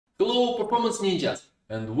Hello Performance Ninjas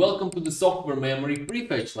and welcome to the Software Memory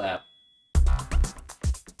Prefetch Lab.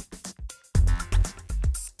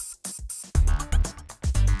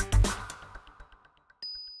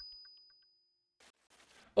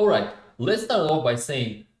 Alright, let's start off by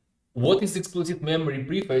saying what is explicit memory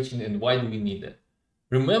prefetching and why do we need it?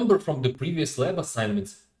 Remember from the previous lab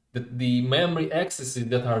assignments that the memory accesses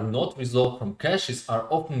that are not resolved from caches are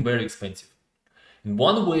often very expensive. And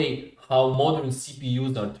one way how modern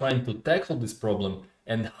CPUs are trying to tackle this problem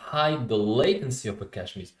and hide the latency of a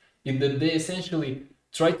cache miss is that they essentially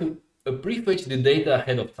try to prefetch the data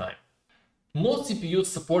ahead of time. Most CPUs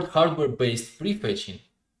support hardware-based prefetching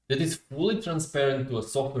that is fully transparent to a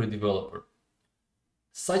software developer.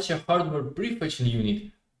 Such a hardware prefetching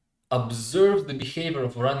unit observes the behavior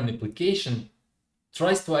of running application,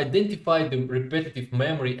 tries to identify the repetitive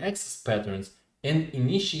memory access patterns, and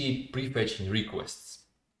initiate prefetching requests.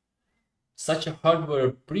 Such a hardware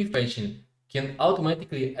prefetching can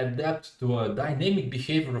automatically adapt to a dynamic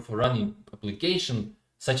behavior of a running application,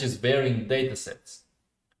 such as varying datasets.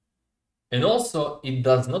 And also, it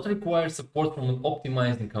does not require support from an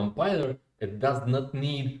optimizing compiler. It does not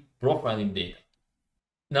need profiling data.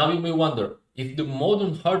 Now you may wonder, if the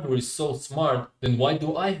modern hardware is so smart, then why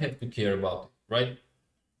do I have to care about it, right?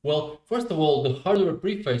 Well, first of all, the hardware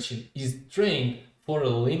prefetching is trained for a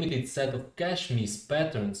limited set of cache miss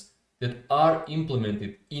patterns that are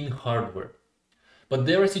implemented in hardware. But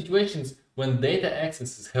there are situations when data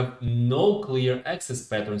accesses have no clear access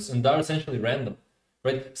patterns and are essentially random,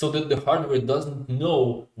 right? So that the hardware doesn't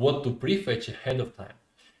know what to prefetch ahead of time.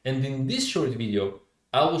 And in this short video,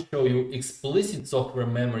 I will show you explicit software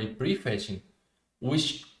memory prefetching,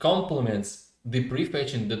 which complements the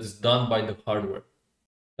prefetching that is done by the hardware.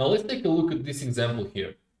 Now let's take a look at this example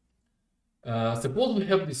here. Suppose we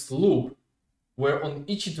have this loop where on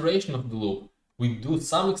each iteration of the loop we do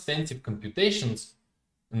some extensive computations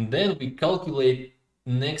and then we calculate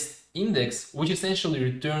next index, which essentially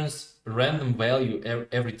returns a random value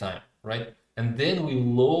every time, right? And then we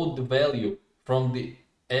load the value from the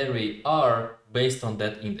array R based on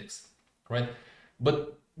that index, right?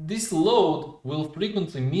 But this load will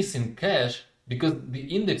frequently miss in cache because the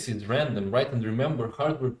index is random, right? And remember,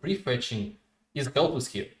 hardware prefetching is helpless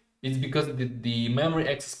here. It's because the memory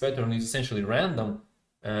access pattern is essentially random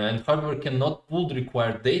and hardware cannot pull the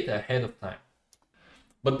required data ahead of time.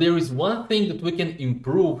 But there is one thing that we can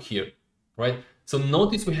improve here, right? So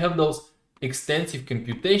notice we have those extensive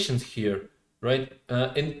computations here, right?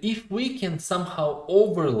 And if we can somehow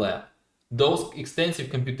overlap those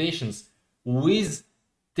extensive computations with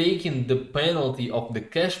taking the penalty of the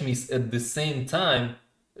cache miss at the same time,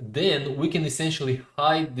 then we can essentially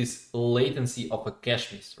hide this latency of a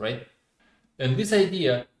cache miss, right? And this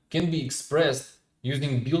idea can be expressed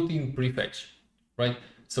using built-in prefetch, right?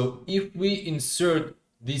 So if we insert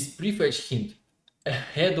this prefetch hint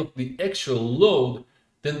ahead of the actual load,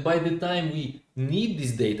 then by the time we need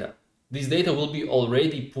this data will be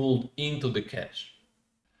already pulled into the cache.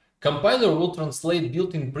 Compiler will translate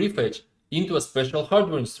built-in prefetch into a special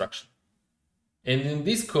hardware instruction. And in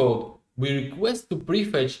this code, we request to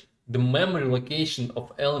prefetch the memory location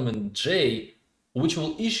of element J, which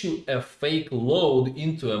will issue a fake load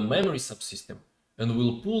into a memory subsystem and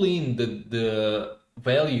will pull in the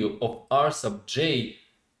value of R sub J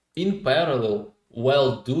in parallel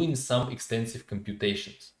while doing some extensive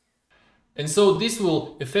computations. And so this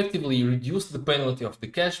will effectively reduce the penalty of the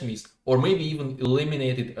cache miss or maybe even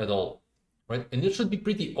eliminate it at all, right? And it should be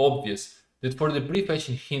pretty obvious that for the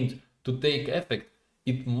prefetching hint to take effect,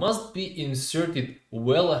 it must be inserted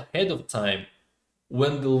well ahead of time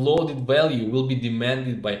when the loaded value will be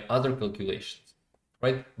demanded by other calculations,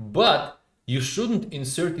 right? But you shouldn't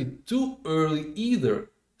insert it too early either,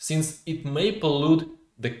 since it may pollute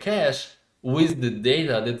the cache with the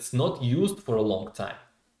data that's not used for a long time.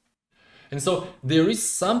 And so there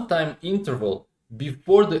is some time interval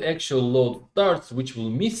before the actual load starts, which will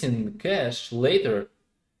miss in the cache later.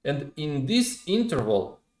 And in this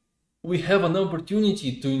interval, we have an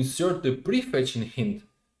opportunity to insert the prefetching hint,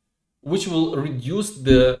 which will reduce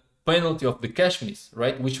the penalty of the cache miss,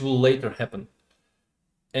 right? Which will later happen.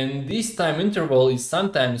 And this time interval is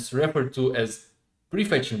sometimes referred to as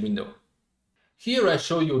prefetching window. Here I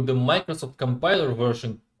show you the Microsoft compiler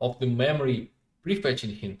version of the memory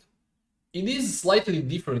prefetching hint. It is slightly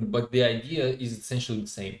different, but the idea is essentially the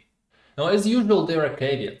same. Now, as usual, there are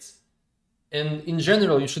caveats. And in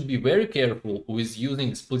general, you should be very careful with using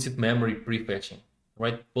explicit memory prefetching,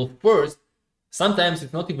 right? Well, first, sometimes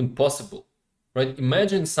it's not even possible, right?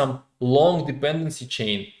 Imagine some long dependency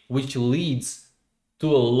chain which leads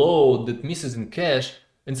to a load that misses in cache,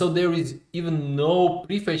 And so there is even no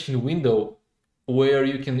prefetching window where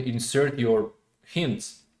you can insert your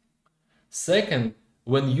hints. Second,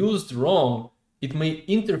 when used wrong, it may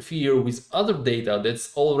interfere with other data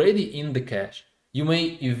that's already in the cache. You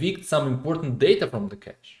may evict some important data from the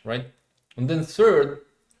cache, right? And then third,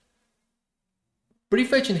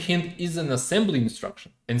 prefetching hint is an assembly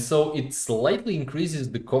instruction, and so it slightly increases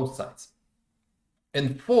the code size.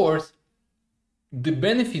 And fourth, the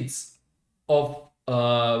benefits of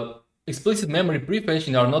explicit memory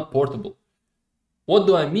prefetching are not portable. What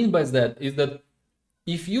do I mean by that? Is that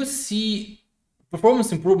if you see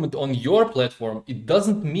performance improvement on your platform, it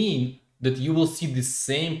doesn't mean that you will see the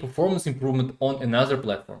same performance improvement on another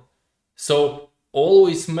platform. So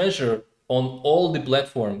always measure on all the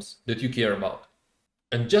platforms that you care about.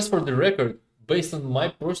 And just for the record, based on my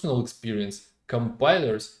personal experience,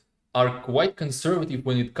 compilers are quite conservative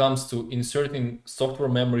when it comes to inserting software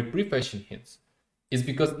memory prefetching hints. It's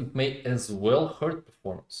because it may as well hurt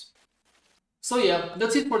performance. So yeah,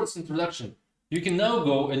 that's it for this introduction. You can now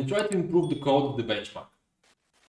go and try to improve the code of the benchmark.